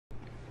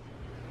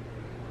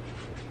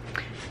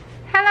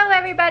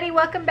everybody,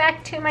 welcome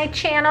back to my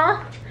channel.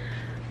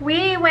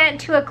 We went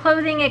to a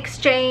clothing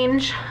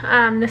exchange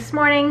this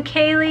morning.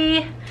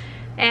 Kaylee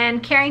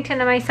and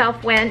Karrington and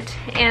myself went,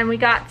 and we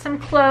got some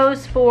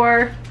clothes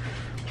for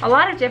a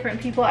lot of different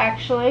people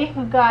actually.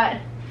 We've got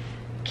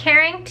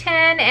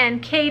Karrington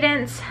and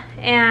Kaydence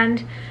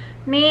and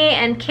me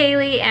and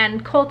Kaylee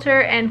and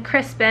Kolter and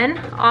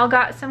Kryspin all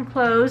got some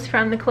clothes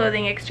from the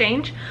clothing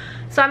exchange.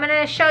 So I'm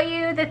going to show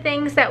you the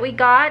things that we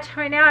got.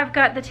 Right now I've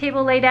got the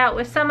table laid out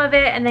with some of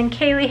it, and then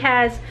Kaylee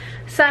has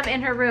some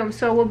in her room.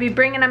 So we'll be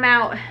bringing them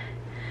out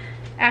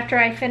after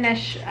I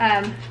finish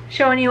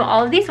showing you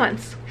all of these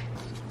ones.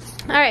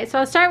 Alright, so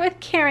I'll start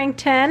with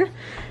Karrington.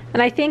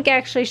 And I think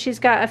actually she's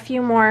got a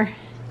few more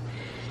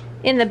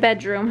in the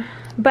bedroom.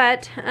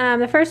 But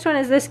the first one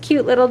is this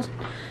cute little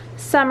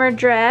summer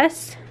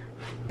dress.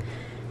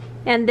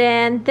 And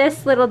then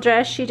this little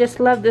dress, she just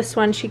loved this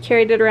one. She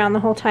carried it around the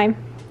whole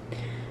time.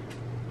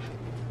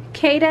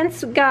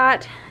 Kaydence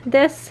got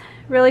this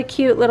really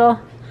cute little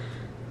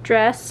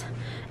dress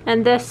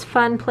and this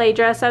fun play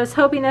dress. I was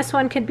hoping this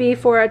one could be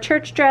for a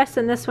church dress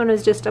and this one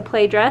was just a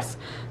play dress,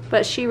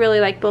 but she really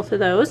liked both of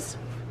those.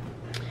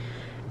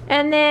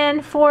 And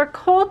then for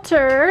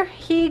Kolter,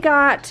 he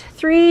got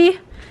 3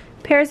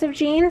 pairs of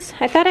jeans.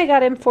 I thought I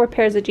got him 4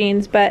 pairs of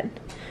jeans, but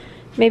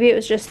maybe it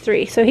was just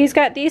 3. So he's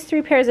got these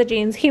 3 pairs of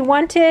jeans. He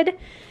wanted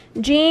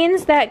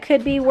jeans that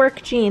could be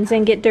work jeans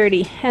and get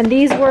dirty, and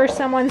these were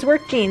someone's work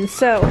jeans.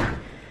 So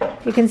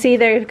you can see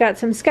they've got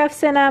some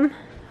scuffs in them,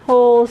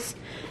 holes,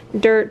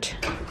 dirt.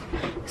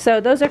 So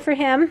those are for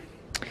him.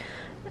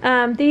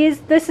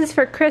 This is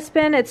for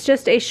Kryspin. It's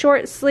just a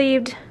short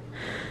sleeved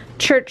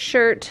church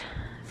shirt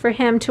for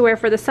him to wear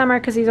for the summer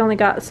because he's only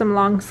got some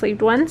long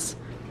sleeved ones.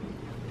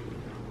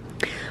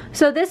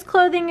 So this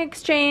clothing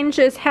exchange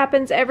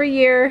happens every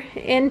year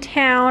in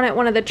town at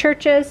one of the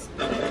churches.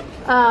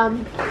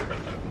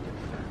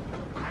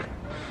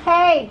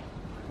 Hey!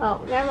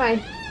 Oh, never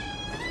mind.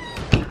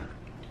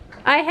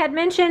 I had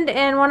mentioned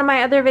in one of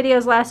my other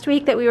videos last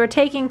week that we were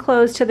taking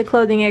clothes to the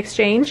clothing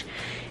exchange,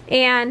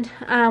 and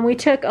we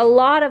took a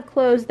lot of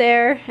clothes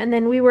there, and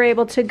then we were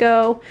able to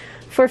go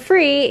for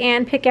free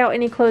and pick out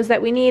any clothes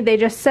that we need. They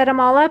just set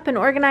them all up and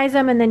organize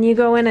them, and then you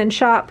go in and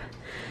shop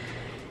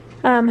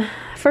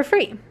for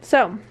free.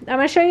 So I'm going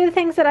to show you the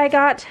things that I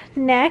got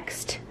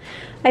next.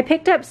 I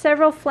picked up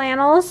several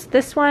flannels.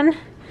 This one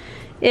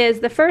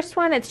is the first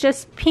one. It's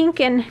just pink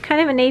and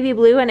kind of a navy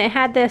blue, and it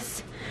had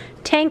this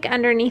tank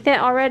underneath it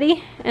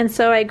already, and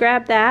so I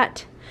grabbed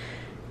that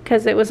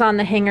because it was on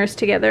the hangers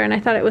together and I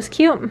thought it was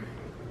cute.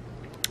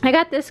 I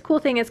got this cool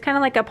thing. It's kind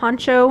of like a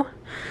poncho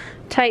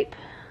type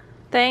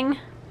thing,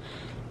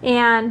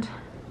 and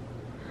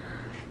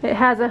it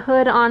has a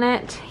hood on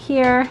it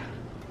here,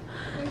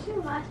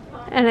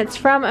 and it's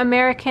from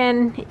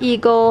American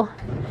Eagle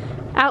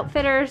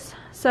Outfitters,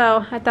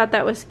 so I thought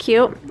that was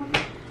cute.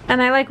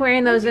 And I like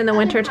wearing those in the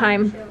winter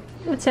time.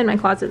 It's in my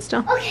closet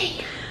still.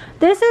 Okay.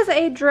 This is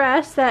a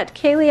dress that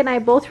Kaylee and I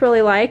both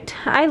really liked.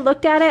 I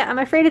looked at it. I'm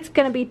afraid it's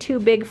going to be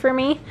too big for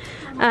me.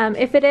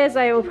 If it is,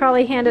 I will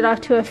probably hand it off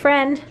to a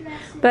friend.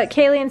 But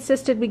Kaylee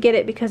insisted we get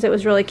it because it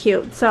was really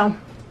cute. So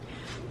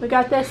we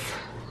got this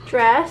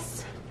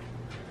dress.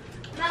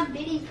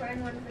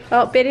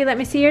 Oh, Biddy, let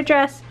me see your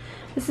dress.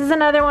 This is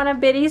another one of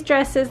Biddy's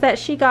dresses that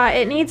she got.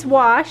 It needs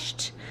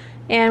washed,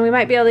 and we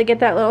might be able to get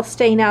that little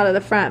stain out of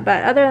the front,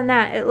 but other than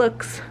that, it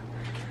looks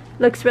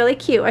really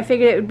cute. I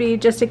figured it would be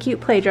just a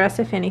cute play dress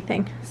if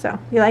anything. So,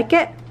 you like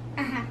it?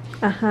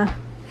 Uh-huh.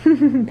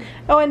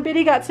 Oh, and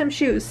Biddy got some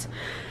shoes.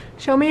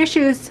 Show me your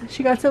shoes.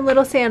 She got some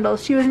little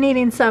sandals. She was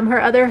needing some.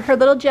 Her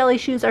little jelly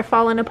shoes are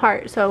falling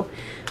apart, so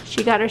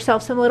she got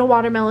herself some little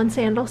watermelon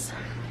sandals.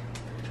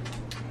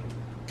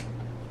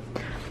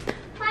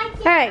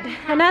 Alright,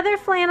 another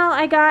flannel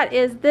I got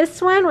is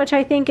this one, which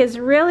I think is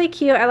really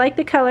cute. I like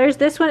the colors.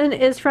 This one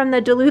is from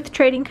the Duluth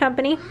Trading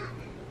Company.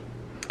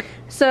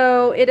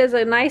 So it is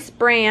a nice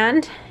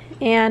brand,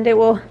 and it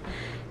will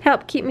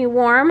help keep me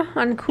warm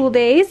on cool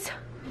days.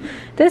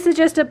 This is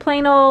just a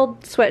plain old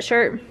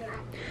sweatshirt.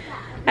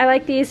 I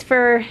like these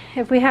for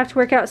if we have to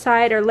work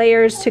outside, or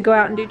layers to go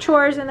out and do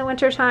chores in the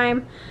winter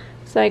time.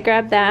 So I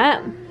grabbed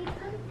that.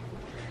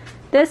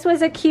 This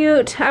was a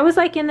cute, I was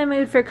like in the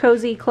mood for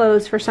cozy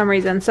clothes for some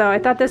reason, so I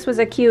thought this was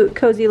a cute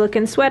cozy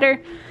looking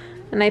sweater,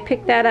 and I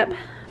picked that up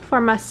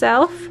for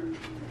myself.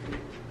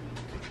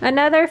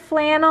 Another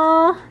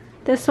flannel,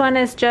 this one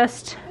is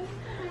just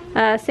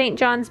St.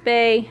 John's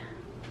Bay,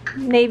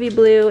 navy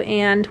blue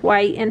and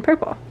white and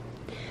purple.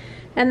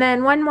 And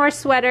then one more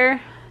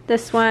sweater,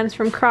 this one's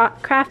from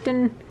Croft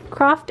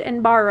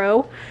and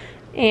Barrow,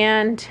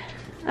 and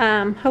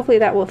hopefully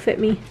that will fit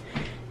me.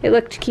 It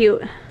looked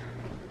cute.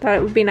 Thought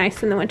it would be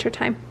nice in the winter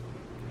time.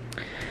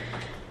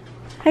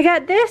 I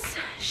got this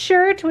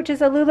shirt, which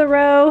is a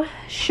LuLaRoe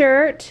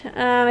shirt.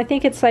 I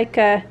think it's like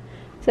a,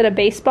 is it a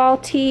baseball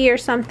tee or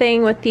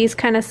something with these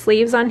kind of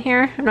sleeves on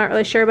here? I'm not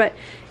really sure, but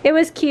it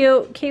was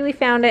cute. Kaylee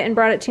found it and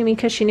brought it to me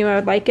because she knew I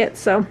would like it,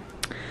 so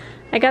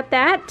I got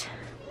that.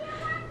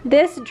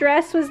 This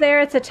dress was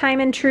there. It's a Time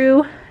and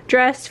True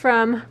dress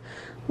from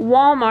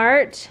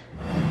Walmart.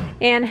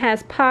 and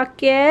has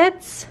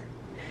pockets,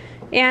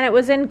 and it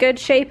was in good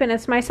shape and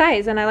it's my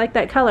size and I like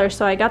that color,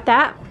 so I got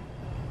that.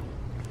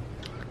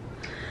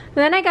 And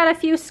then I got a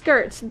few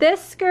skirts.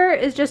 This skirt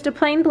is just a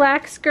plain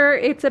black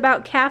skirt. It's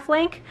about calf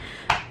length,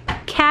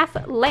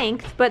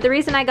 but the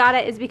reason I got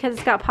it is because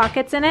it's got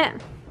pockets in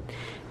it.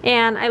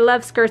 And I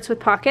love skirts with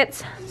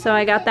pockets, so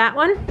I got that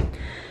one.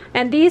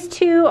 And these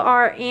two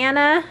are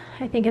Anna.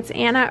 I think it's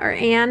Anna or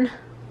Ann.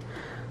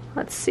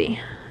 Let's see.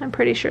 I'm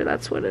pretty sure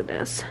that's what it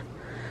is.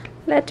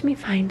 Let me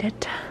find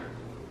it.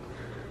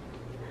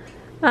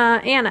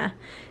 Anna.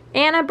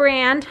 Anna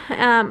brand.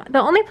 The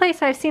only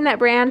place I've seen that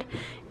brand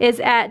is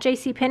at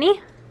JCPenney.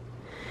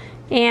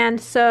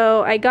 And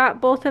so I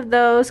got both of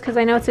those because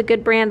I know it's a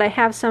good brand. I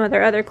have some of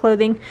their other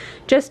clothing.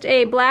 Just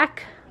a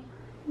black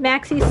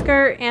maxi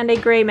skirt and a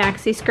gray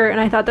maxi skirt, and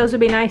I thought those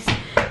would be nice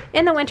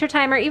in the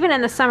wintertime or even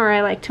in the summer.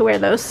 I like to wear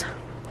those.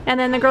 And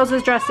then the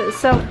girls' dresses.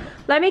 So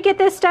let me get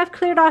this stuff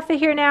cleared off of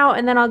here now,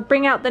 and then I'll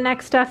bring out the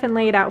next stuff and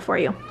lay it out for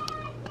you.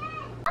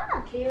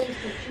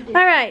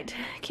 Alright,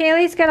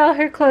 Kaylee's got all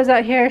her clothes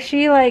out here.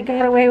 She like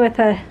got away with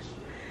a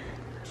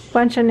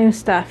bunch of new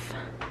stuff.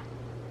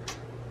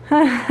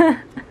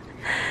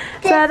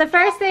 So the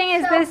first thing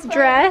is this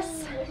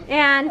dress,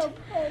 and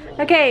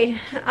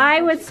okay,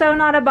 I would so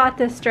not have bought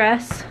this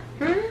dress,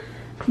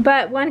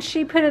 but once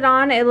she put it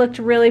on, it looked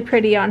really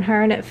pretty on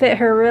her and it fit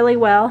her really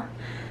well.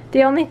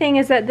 The only thing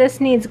is that this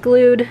needs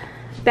glued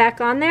back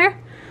on there,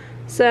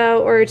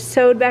 so, or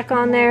sewed back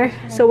on there,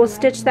 so we'll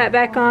stitch that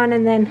back on,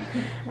 and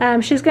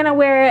then she's gonna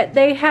wear it.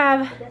 They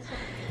have,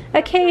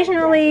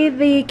 occasionally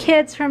the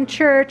kids from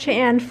church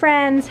and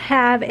friends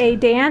have a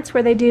dance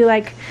where they do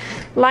like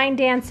line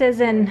dances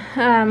and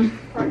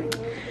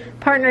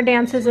partner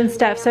dances and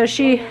stuff. So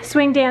she,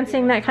 swing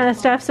dancing, that kind of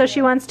stuff. So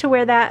she wants to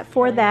wear that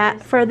for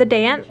the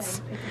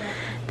dance.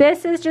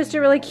 This is just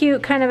a really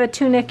cute kind of a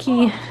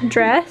tunic-y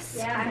dress.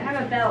 Yeah, I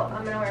have a belt.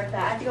 I'm gonna wear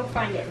that. I have to go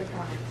find it in the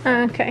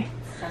car. Okay.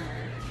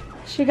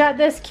 She got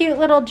this cute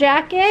little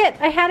jacket.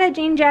 I had a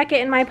jean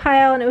jacket in my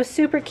pile and it was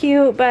super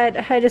cute,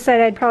 but I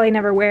decided I'd probably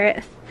never wear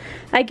it.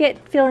 I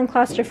get feeling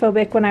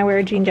claustrophobic when I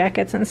wear jean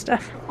jackets and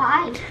stuff.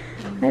 Why?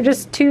 They're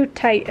just too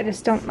tight. I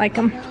just don't like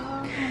them.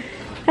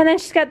 And then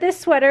she's got this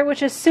sweater,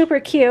 which is super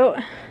cute.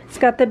 It's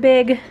got the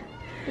big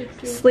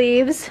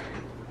sleeves.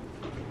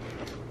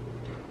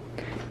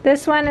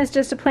 This one is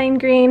just a plain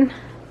green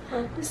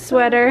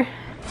sweater.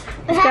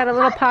 It's got a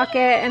little pocket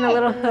and a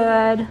little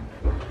hood,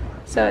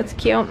 so it's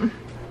cute.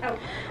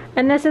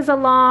 And this is a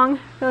long,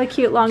 really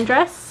cute long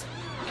dress.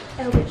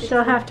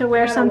 She'll have to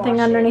wear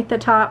something underneath the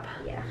top,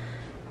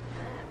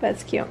 but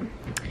it's cute.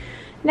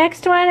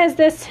 Next one is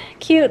this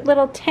cute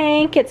little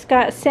tank. It's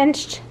got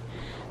cinched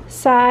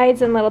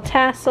sides and little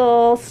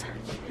tassels.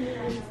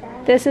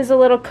 This is a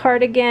little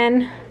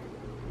cardigan.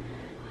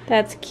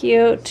 That's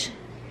cute.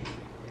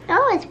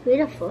 Oh, it's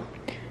beautiful.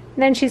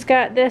 And then she's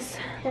got this,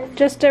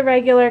 just a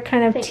regular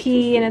kind of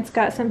tee, and it's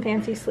got some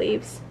fancy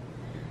sleeves.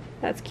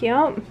 That's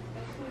cute.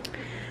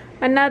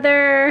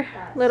 Another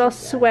little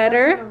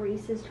sweater.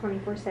 Reese's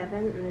 24/7,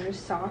 and they're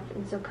just soft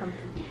and so comfy.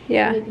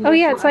 Yeah. Oh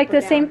yeah, it's like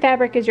the same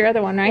fabric as your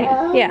other one, right?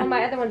 Yeah. Well,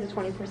 my other one's a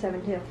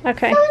 24/7 too.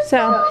 Okay,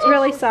 so it's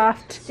really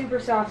soft. Super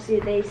soft, so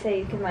they say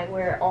you can like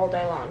wear it all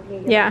day long. You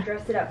can like,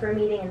 dress it up for a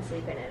meeting and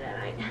sleep in it at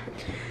night.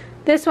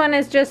 This one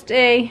is just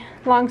a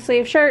long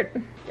sleeve shirt.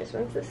 This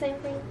one's the same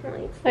thing.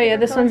 Really. Oh yeah,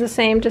 this one's the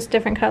same, just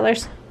different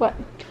colors. What?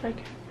 Like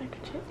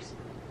chips.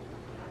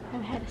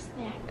 I've had a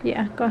snack.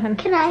 Yeah, go ahead.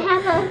 Can I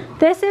have a...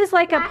 This is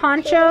like a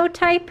poncho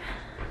type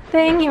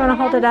thing. You want to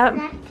hold it up?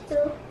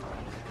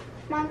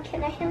 Mom,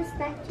 can I have a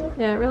snack too?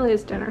 Yeah, it really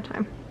is dinner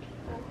time.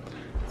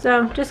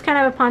 So, just kind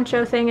of a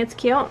poncho thing. It's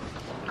cute.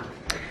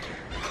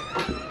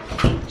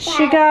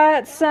 She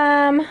got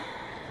some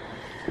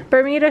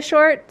Bermuda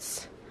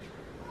shorts.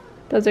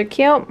 Those are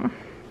cute.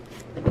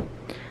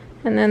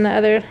 And then the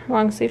other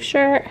long sleeve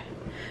shirt.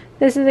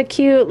 This is a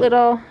cute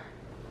little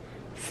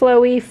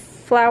flowy,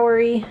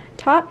 flowery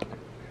top.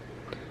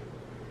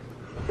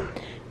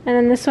 And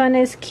then this one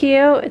is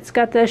cute. It's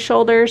got the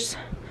shoulders,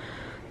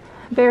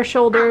 bare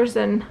shoulders,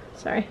 and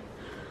sorry,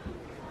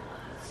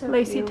 so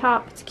lacy cute.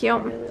 Top. It's cute.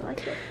 I really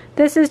like it.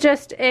 This is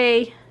just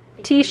a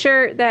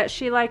t-shirt that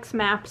she likes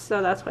maps,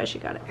 so that's why she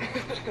got it.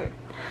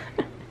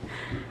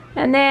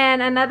 And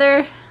then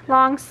another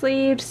long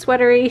sleeved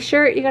sweatery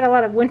shirt. You got a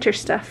lot of winter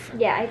stuff.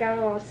 Yeah, I got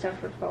a lot of stuff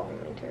for fall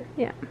and winter.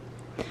 Yeah,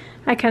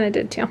 I kind of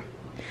did too.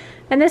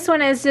 And this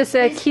one is just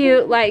a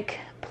cute like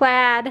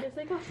plaid. It's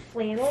like a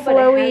flannel,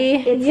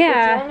 flowy, but it's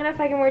long enough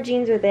I can wear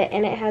jeans with it,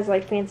 and it has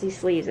like fancy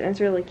sleeves, and it's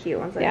really cute.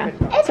 Once I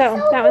put it on.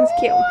 So that one's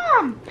cute.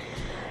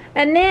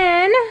 And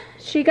then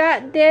she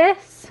got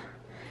this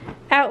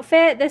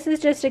outfit. This is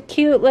just a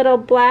cute little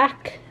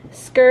black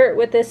skirt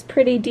with this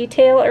pretty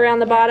detail around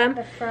the bottom.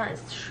 The front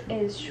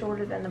is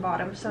shorter than the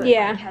bottom, so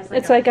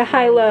it's like a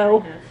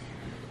high-low. Kind of.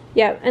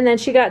 Yep, and then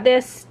she got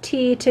this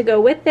tee to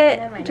go with it.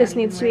 It just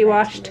needs to be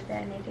washed.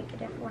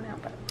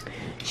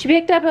 She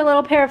picked up a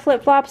little pair of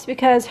flip-flops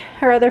because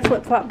her other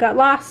flip-flop got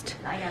lost.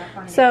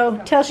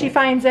 So till she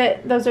finds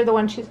it, those are the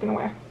ones she's gonna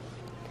wear.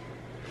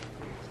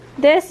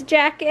 This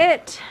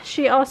jacket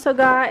she also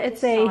got.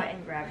 It's saw it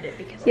and grabbed it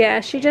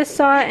because she just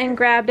saw it and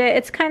grabbed it.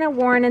 It's kind of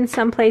worn in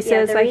some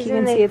places, like you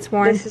can see it's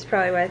worn. This is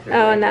probably why I threw it.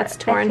 Oh, and that's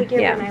torn. I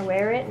figure when I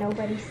wear it,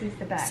 nobody sees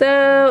the back.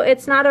 So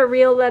it's not a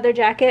real leather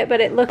jacket, but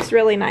it looks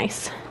really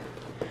nice.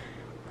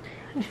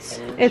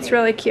 It's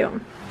really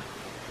cute.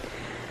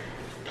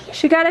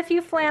 She got a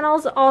few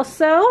flannels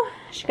also.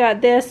 She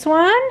got this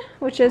one,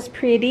 which is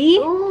pretty.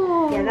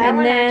 Ooh, yeah, that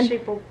one actually,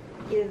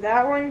 either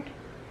that one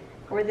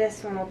or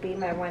this one will be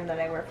my one that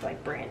I wear for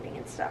like branding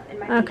and stuff. It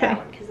might be that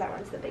one because that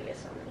one's the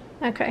biggest one.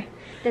 Okay.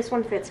 This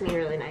one fits me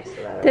really nice.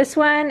 This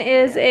one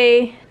is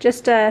I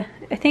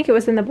think it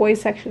was in the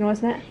boys section,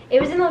 wasn't it?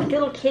 It was in the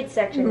little kids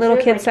section. Little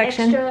kids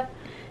section.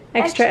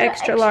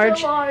 Extra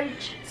large.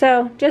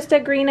 So just a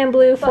green and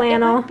blue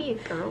flannel. It might be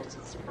a girl's.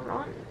 It's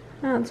on.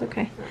 Oh, it's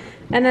okay.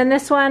 And then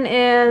this one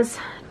is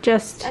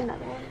just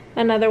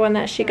another one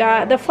that she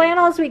got. The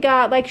flannels we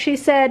got, like she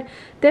said,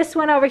 this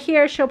one over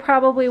here, she'll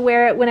probably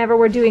wear it whenever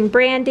we're doing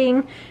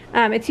branding.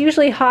 It's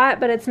usually hot,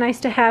 but it's nice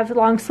to have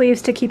long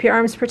sleeves to keep your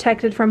arms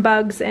protected from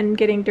bugs and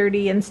getting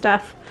dirty and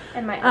stuff.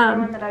 And my other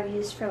one that I've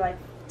used for like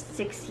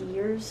 6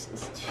 years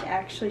is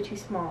actually too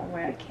small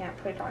where I can't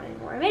put it on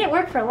anymore. I made it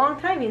work for a long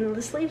time, even though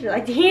the sleeves are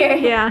like here.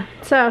 Yeah,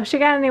 so she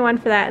got a new one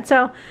for that.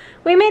 So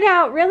we made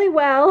out really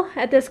well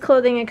at this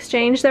clothing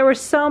exchange. There were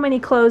so many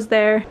clothes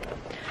there.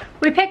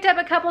 We picked up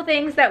a couple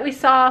things that we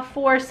saw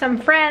for some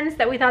friends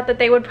that we thought that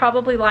they would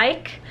probably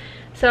like.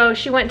 So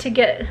she went to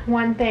get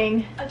one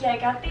thing. Okay, I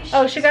got these shoes.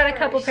 Oh, she got a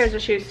couple pairs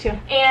of shoes too.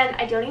 And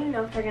I don't even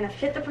know if they're gonna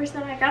fit the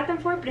person that I got them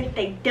for, but if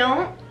they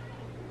don't,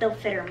 they'll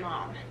fit her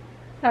mom.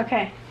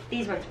 Okay.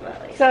 These ones will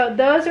at least. So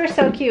those are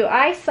so cute.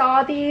 I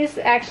saw these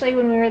actually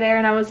when we were there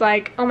and I was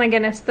like, oh my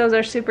goodness, those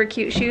are super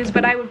cute shoes,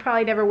 but I would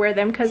probably never wear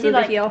them because of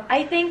the heel.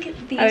 I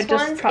think these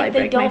ones, if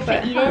they don't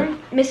fit Eden,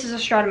 Mrs.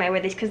 Estrada might wear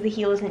these because the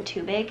heel isn't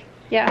too big.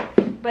 Yeah.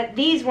 But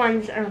these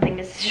ones, I don't think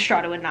Mrs.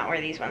 Estrada would not wear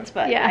these ones,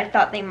 but yeah. I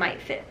thought they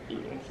might fit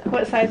Eden. So.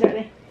 What size are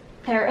they?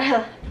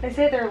 They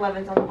say they're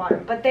 11s on the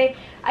bottom, but I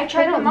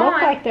tried them on.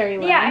 Look like they're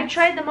 11s. Yeah, I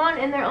tried them on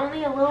and they're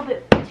only a little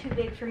bit too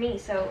big for me,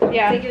 so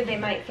I figured they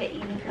might fit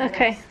Eden.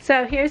 Okay,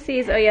 so here's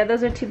these. Oh yeah,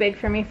 those are too big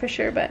for me for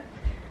sure, but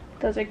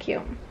those are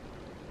cute.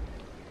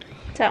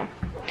 So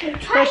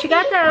she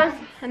got those,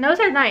 and those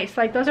are nice.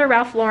 Like those are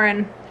Ralph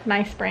Lauren,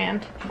 nice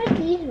brand.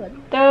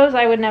 Those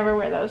I would never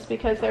wear those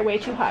because they're way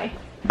too high.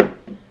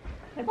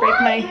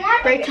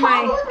 I break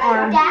my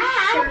arm.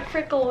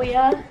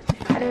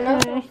 I don't know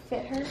if it'll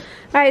fit her.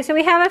 Alright, so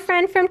we have a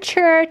friend from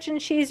church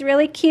and she's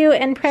really cute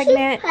and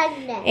pregnant.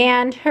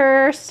 And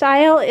her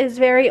style is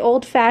very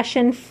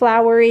old-fashioned,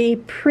 flowery,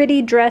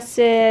 pretty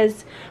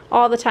dresses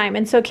all the time.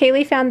 And so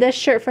Kaylee found this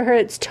shirt for her.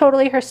 It's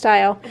totally her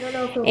style. I don't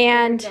know if it'll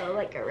fit her, though,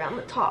 like around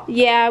the top.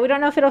 Yeah, we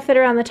don't know if it'll fit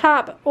around the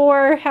top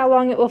or how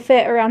long it will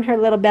fit around her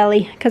little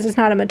belly because it's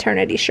not a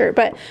maternity shirt.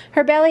 But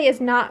her belly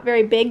is not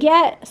very big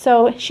yet,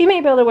 so she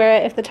may be able to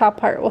wear it if the top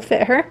part will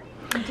fit her.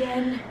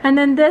 Again. And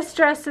then this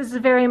dress is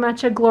very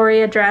much a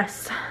Gloria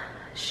dress.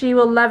 She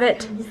will love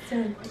it.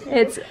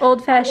 It's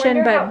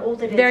old-fashioned but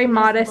very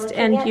modest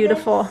and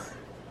beautiful.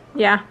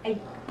 Yeah.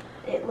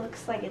 It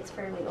looks like it's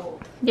fairly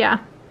old. Yeah.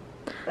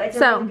 But it's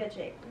so in really good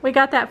shape. We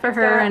got that for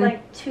her. And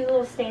like 2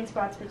 little stain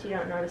spots, but you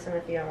don't notice them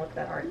if you don't look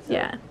that hard. So.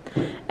 Yeah.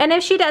 And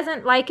if she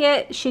doesn't like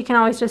it, she can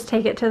always just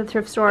take it to the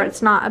thrift store.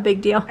 It's not a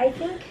big deal. I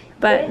think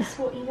this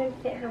will even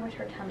fit her with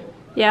her tummy.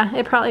 Yeah,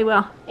 it probably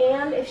will.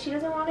 And if she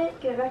doesn't want it,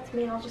 give it back to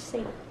me and I'll just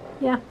save it.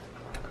 Yeah.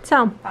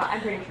 So,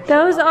 I'm pretty sure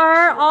those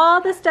are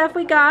all the stuff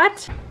we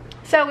got.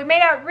 So we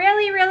made out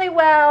really, really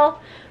well.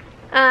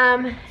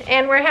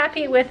 And we're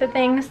happy with the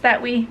things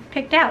that we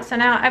picked out. So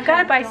now I've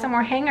got to buy some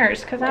more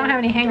hangers because I don't have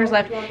any hangers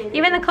left.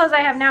 Even the clothes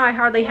I have now, I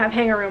hardly have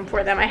hanger room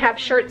for them. I have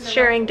shirts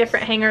sharing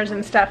different hangers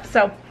and stuff.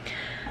 So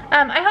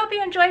I hope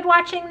you enjoyed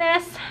watching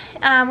this.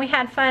 We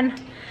had fun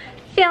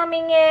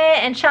filming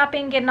it and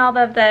shopping, getting all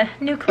of the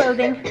new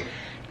clothing.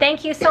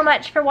 Thank you so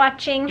much for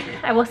watching.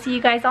 I will see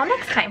you guys all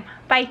next time.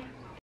 Bye.